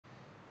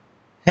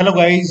Hello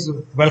guys,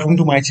 welcome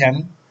to my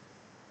channel.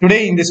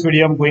 Today in this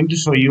video I'm going to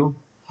show you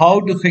how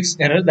to fix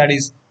error, that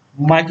is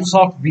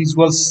Microsoft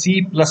Visual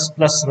C++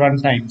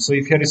 runtime. So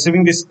if you're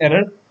receiving this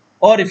error,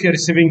 or if you're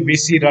receiving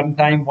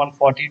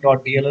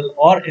VCRUNTIME140.dll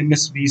or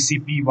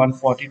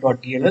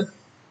MSVCP140.dll,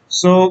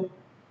 so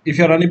if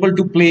you're unable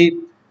to play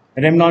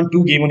Remnant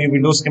 2 game on your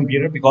Windows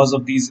computer because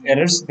of these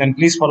errors, then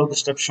please follow the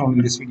steps shown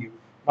in this video.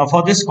 Now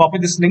for this, copy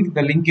this link.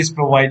 The link is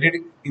provided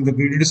in the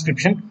video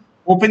description.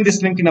 Open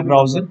this link in a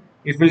browser.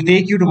 It will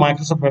take you to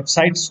Microsoft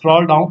website.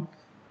 Scroll down.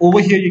 Over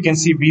here you can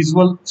see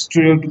Visual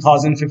Studio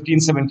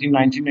 2015, 17,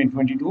 19 and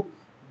 22.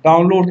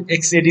 Download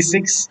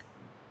x86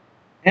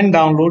 and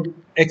download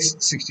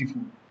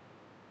x64.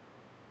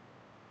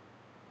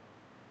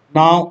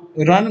 Now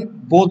run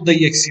both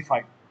the exe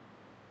file.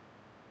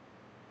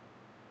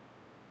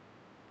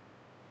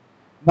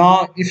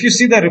 Now if you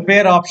see the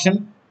repair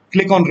option,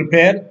 click on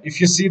repair.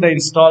 If you see the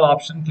install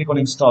option, click on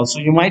install. So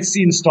you might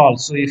see install.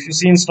 So if you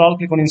see install,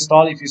 click on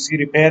install. If you see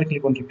repair,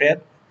 click on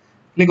repair.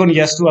 Click on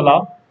yes to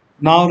allow.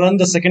 Now run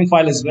the second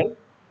file as well.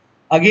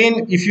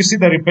 Again, if you see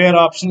the repair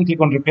option,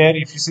 click on repair.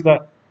 If you see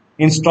the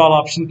install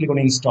option, click on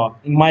install.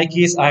 In my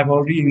case, I have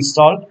already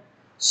installed.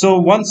 So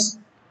once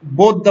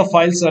both the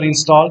files are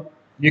installed,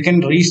 you can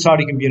restart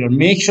your computer.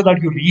 Make sure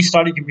that you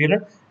restart your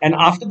computer, and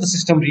after the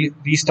system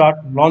restart,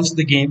 launch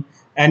the game,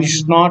 and you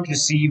should not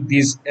receive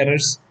these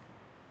errors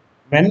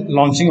when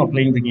launching or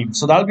playing the game.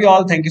 So that'll be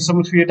all. Thank you so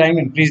much for your time,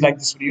 and please like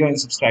this video and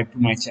subscribe to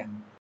my channel.